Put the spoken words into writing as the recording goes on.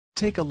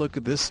take a look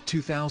at this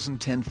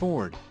 2010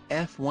 Ford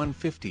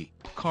F-150.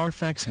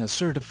 Carfax has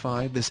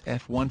certified this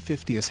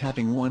F-150 as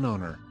having one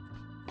owner.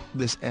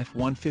 This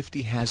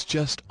F-150 has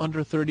just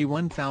under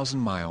 31,000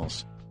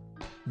 miles.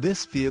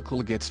 This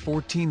vehicle gets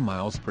 14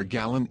 miles per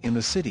gallon in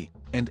the city,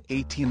 and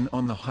 18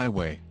 on the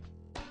highway.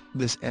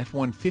 This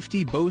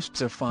F-150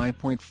 boasts a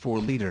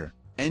 5.4-liter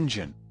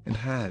engine, and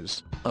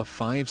has a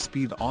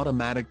 5-speed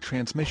automatic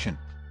transmission.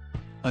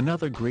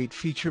 Another great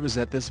feature is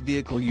that this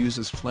vehicle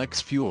uses flex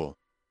fuel.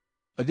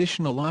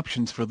 Additional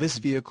options for this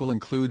vehicle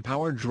include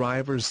power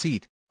driver's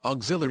seat,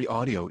 auxiliary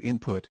audio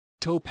input,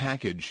 tow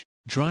package,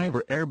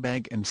 driver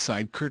airbag and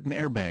side curtain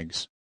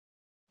airbags.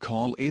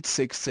 Call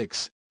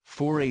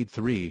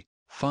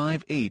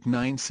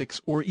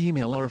 866-483-5896 or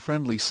email our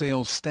friendly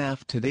sales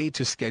staff today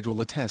to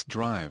schedule a test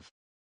drive.